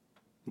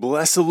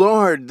Bless the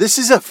Lord. This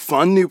is a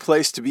fun new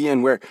place to be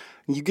in where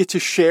you get to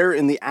share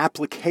in the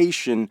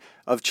application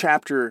of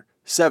chapter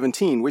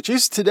 17, which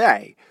is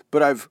today,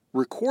 but I've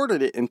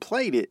recorded it and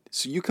played it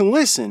so you can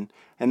listen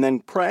and then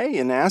pray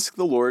and ask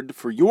the Lord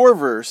for your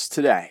verse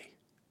today.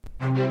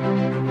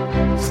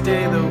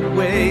 Stay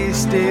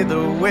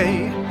the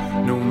way,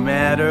 no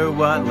matter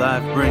what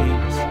life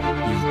brings.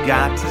 You've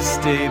got to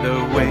stay the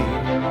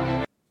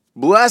way.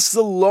 Bless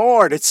the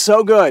Lord. It's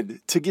so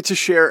good to get to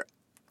share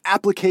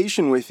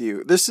application with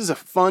you. This is a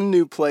fun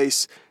new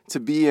place to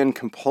be in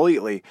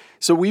completely.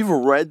 So we've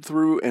read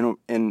through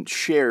and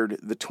shared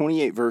the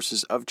 28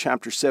 verses of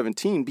chapter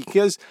 17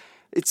 because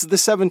it's the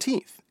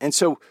 17th. And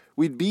so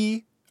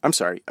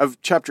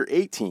of chapter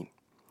 18.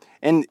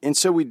 And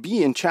so we'd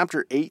be in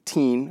chapter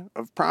 18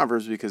 of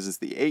Proverbs because it's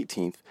the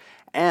 18th.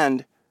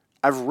 And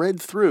I've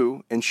read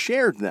through and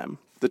shared them,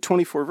 the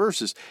 24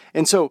 verses.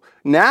 And so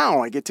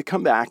now I get to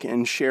come back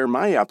and share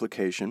my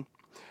application.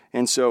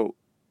 And so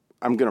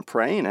I'm going to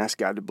pray and ask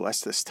God to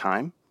bless this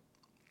time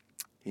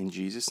in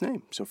Jesus'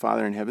 name. So,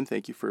 Father in heaven,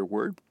 thank you for your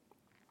word.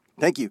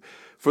 Thank you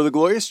for the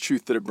glorious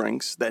truth that it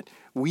brings, that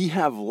we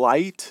have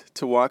light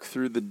to walk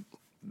through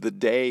the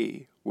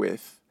day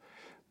with,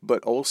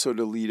 but also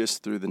to lead us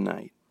through the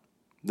night.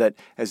 That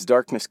as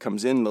darkness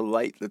comes in, the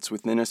light that's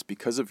within us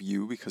because of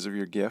you, because of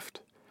your gift,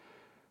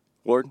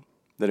 Lord,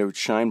 that it would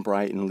shine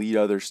bright and lead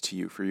others to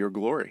you for your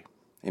glory.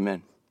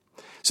 Amen.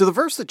 So the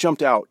verse that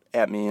jumped out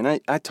at me, and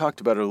I talked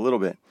about it a little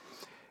bit,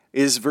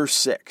 is verse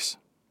 6.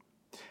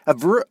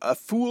 A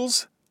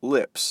fool's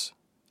lips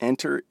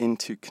enter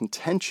into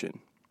contention,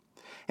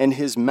 and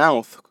his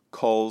mouth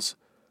calls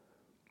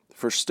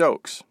for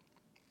stokes.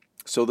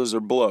 So those are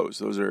blows.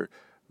 Those are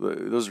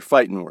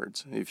fighting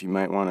words, if you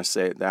might want to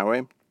say it that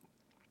way.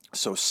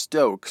 So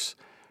stokes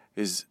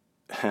is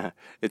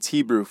it's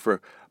Hebrew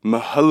for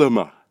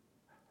mahalama.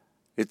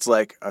 It's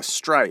like a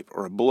stripe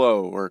or a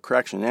blow or a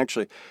correction.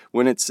 Actually,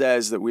 when it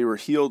says that we were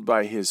healed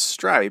by his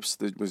stripes,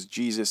 that was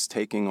Jesus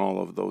taking all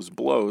of those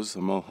blows,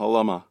 the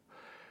mahalama,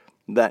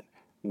 that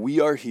we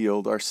are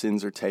healed, our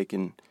sins are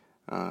taken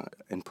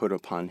and put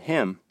upon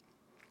him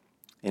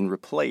and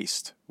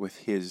replaced with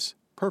his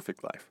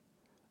perfect life.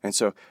 And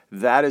so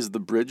that is the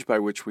bridge by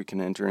which we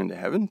can enter into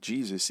heaven.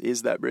 Jesus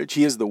is that bridge.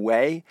 He is the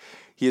way.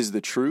 He is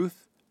the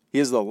truth. He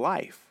is the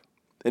life.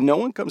 And no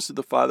one comes to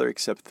the Father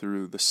except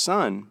through the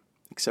Son,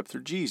 except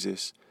through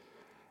Jesus.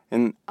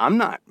 And I'm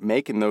not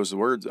making those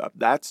words up.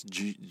 That's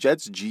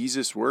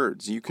Jesus'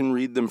 words. You can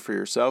read them for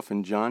yourself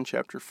in John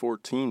chapter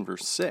 14,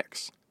 verse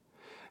 6.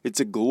 It's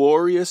a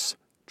glorious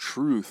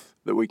truth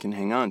that we can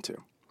hang on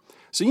to.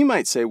 So you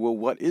might say, well,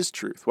 what is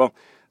truth? Well,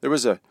 there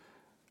was a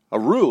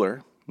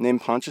ruler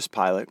named Pontius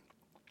Pilate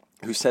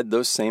who said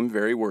those same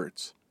very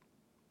words.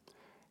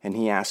 And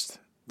he asked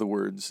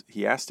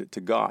it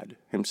to God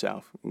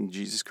himself,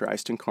 Jesus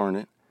Christ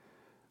incarnate,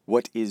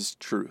 what is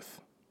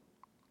truth?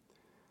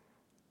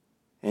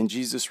 And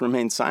Jesus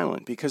remained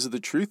silent because of the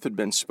truth had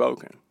been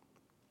spoken.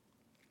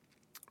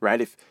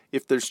 Right?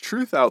 If there's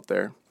truth out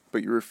there,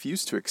 but you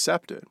refuse to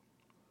accept it,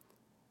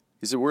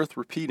 is it worth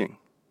repeating?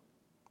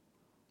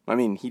 I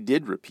mean, he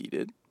did repeat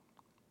it.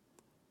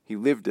 He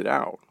lived it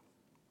out.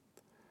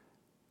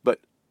 But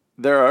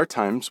there are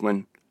times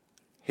when,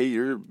 hey,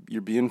 you're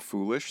being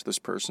foolish. This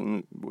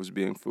person was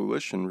being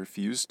foolish and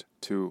refused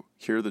to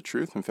hear the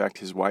truth. In fact,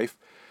 his wife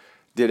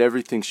did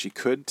everything she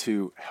could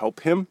to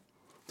help him,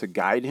 to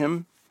guide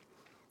him.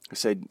 I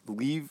said,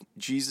 leave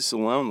Jesus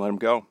alone, let him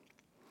go.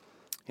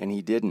 And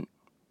he didn't.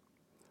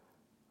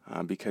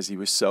 Because he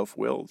was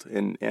self-willed.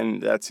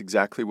 And that's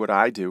exactly what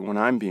I do when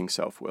I'm being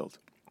self-willed.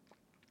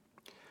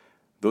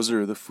 Those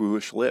are the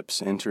foolish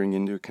lips entering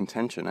into a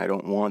contention. I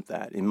don't want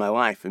that in my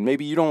life. And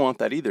maybe you don't want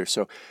that either.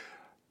 So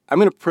I'm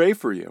going to pray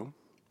for you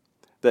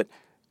that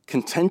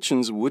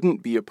contentions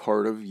wouldn't be a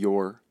part of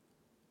your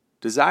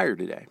desire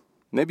today.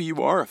 Maybe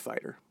you are a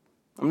fighter.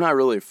 I'm not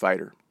really a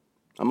fighter.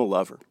 I'm a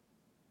lover.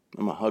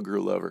 I'm a hugger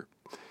lover.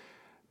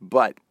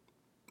 But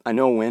I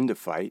know when to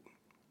fight,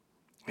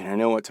 and I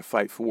know what to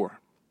fight for.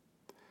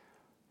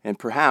 And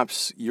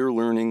perhaps you're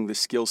learning the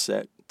skill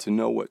set to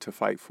know what to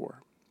fight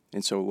for.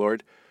 And so,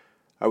 Lord,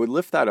 I would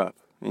lift that up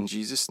in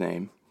Jesus'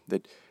 name,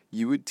 that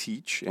you would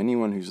teach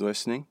anyone who's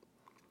listening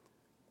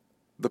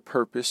the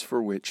purpose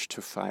for which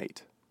to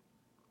fight.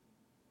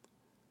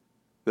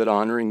 That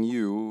honoring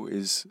you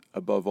is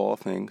above all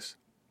things.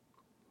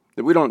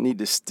 That we don't need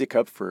to stick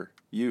up for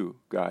you,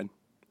 God.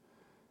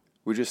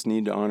 We just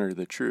need to honor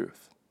the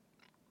truth.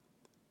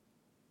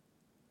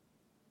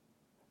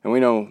 And we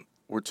know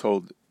we're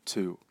told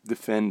to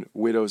defend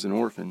widows and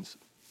orphans.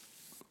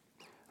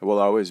 I will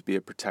always be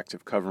a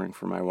protective covering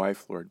for my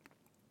wife, Lord,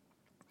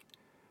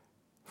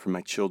 for my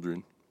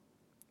children.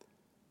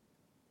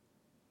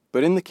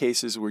 But in the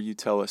cases where you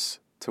tell us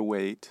to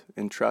wait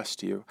and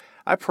trust you,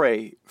 I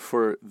pray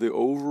for the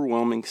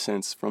overwhelming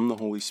sense from the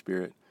Holy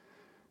Spirit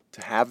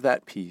to have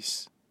that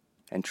peace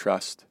and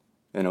trust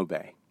and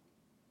obey.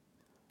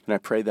 And I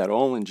pray that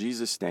all in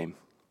Jesus' name.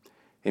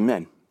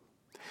 Amen.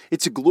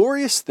 It's a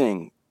glorious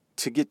thing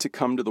to get to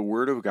come to the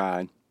Word of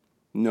God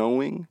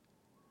knowing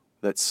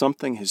that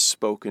something has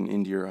spoken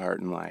into your heart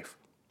and life.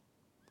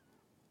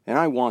 And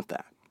I want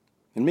that.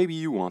 And maybe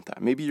you want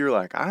that. Maybe you're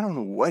like, I don't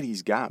know what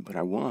he's got, but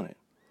I want it.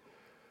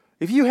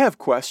 If you have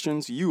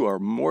questions, you are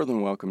more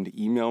than welcome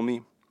to email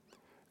me.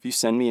 If you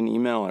send me an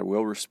email, I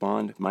will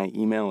respond. My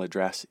email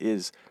address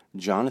is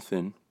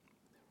Jonathan,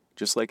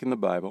 just like in the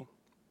Bible,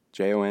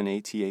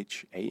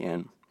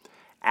 Jonathan,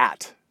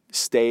 at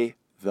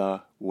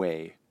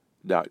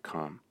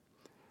staytheway.com.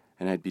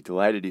 And I'd be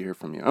delighted to hear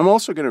from you. I'm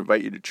also going to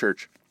invite you to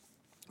church.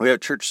 We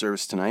have church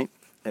service tonight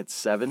at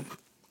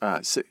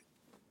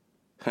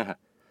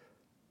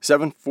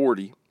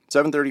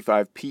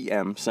 7:35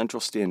 p.m. Central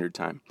Standard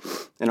Time.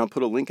 And I'll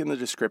put a link in the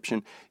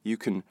description. You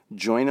can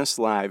join us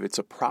live. It's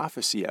a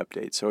prophecy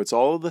update. So it's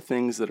all of the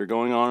things that are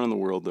going on in the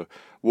world, the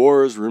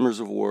wars, rumors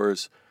of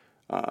wars,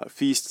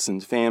 feasts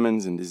and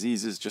famines and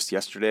diseases. Just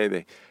yesterday,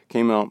 they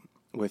came out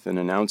with an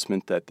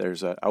announcement that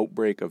there's an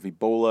outbreak of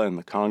Ebola in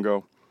the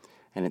Congo,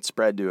 and it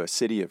spread to a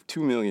city of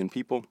 2 million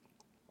people.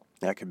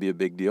 That could be a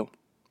big deal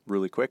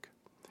really quick.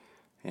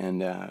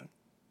 And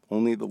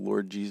only the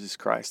Lord Jesus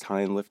Christ,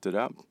 high and lifted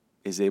up,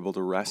 is able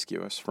to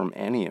rescue us from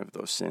any of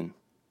those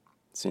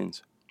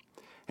sins.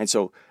 And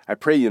so I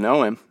pray you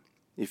know him.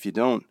 If you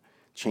don't,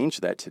 change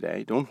that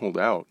today. Don't hold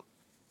out.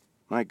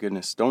 My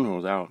goodness, don't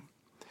hold out.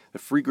 The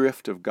free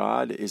gift of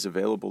God is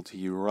available to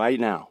you right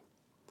now.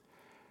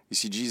 You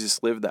see,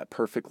 Jesus lived that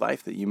perfect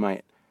life that you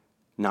might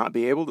not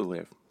be able to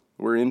live.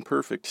 We're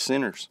imperfect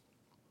sinners.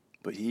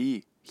 But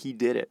he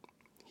did it.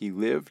 He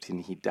lived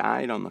and he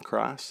died on the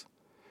cross.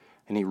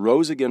 And he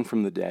rose again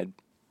from the dead.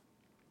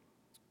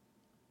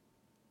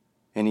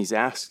 And he's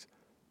asked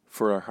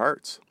for our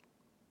hearts.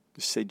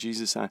 Just say,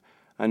 Jesus, I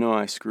know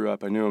I screw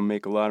up. I know I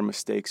make a lot of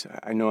mistakes.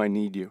 I know I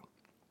need you.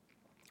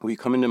 Will you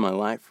come into my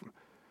life?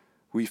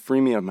 Will you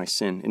free me of my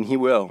sin? And he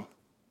will.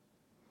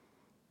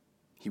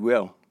 He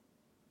will.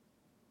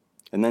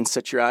 And then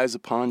set your eyes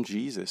upon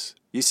Jesus.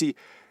 You see,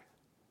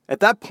 at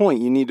that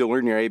point, you need to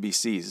learn your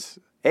ABCs.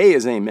 A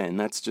is amen.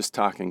 That's just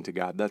talking to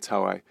God. That's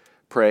how I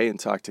pray and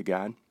talk to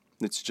God.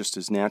 It's just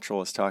as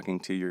natural as talking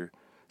to your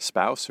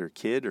spouse or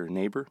kid or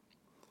neighbor.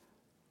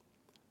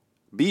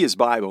 B is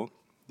Bible.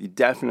 You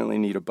definitely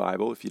need a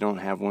Bible. If you don't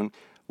have one,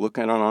 look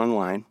at it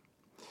online.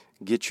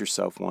 Get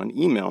yourself one.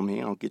 Email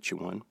me. I'll get you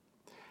one.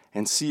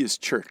 And C is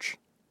church.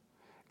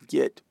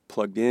 Get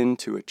plugged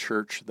into a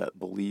church that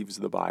believes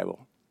the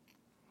Bible.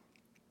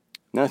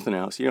 Nothing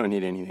else. You don't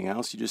need anything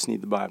else. You just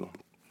need the Bible.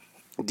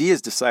 D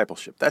is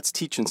discipleship. That's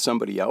teaching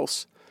somebody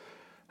else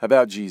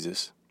about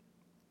Jesus.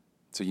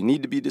 So you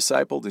need to be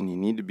discipled and you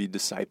need to be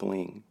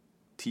discipling,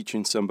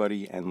 teaching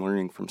somebody and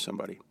learning from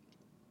somebody.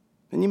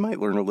 And you might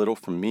learn a little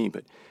from me,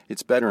 but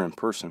it's better in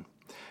person.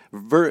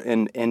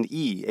 And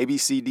E, A, B,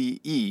 C, D,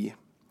 E,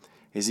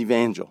 is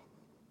evangel.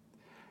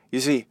 You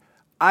see,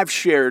 I've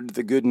shared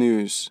the good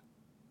news.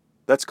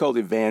 That's called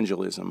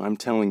evangelism. I'm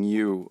telling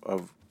you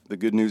of the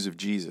good news of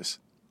Jesus.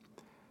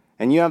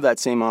 And you have that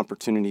same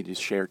opportunity to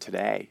share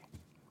today.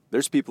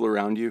 There's people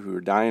around you who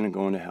are dying and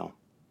going to hell.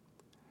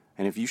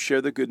 And if you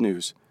share the good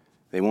news,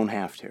 they won't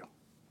have to.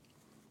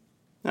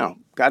 No,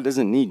 God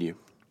doesn't need you,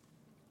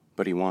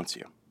 but he wants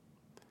you.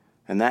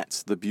 And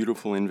that's the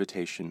beautiful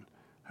invitation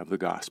of the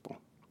gospel.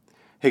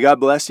 Hey, God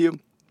bless you.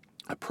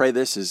 I pray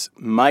this is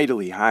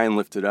mightily high and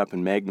lifted up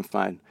and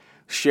magnified.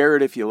 Share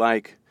it if you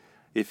like.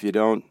 If you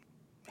don't,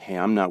 hey,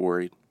 I'm not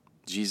worried.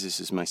 Jesus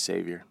is my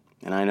Savior,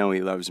 and I know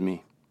he loves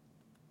me.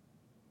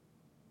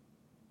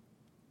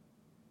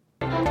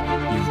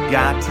 You've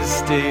got to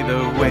stay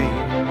the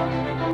way.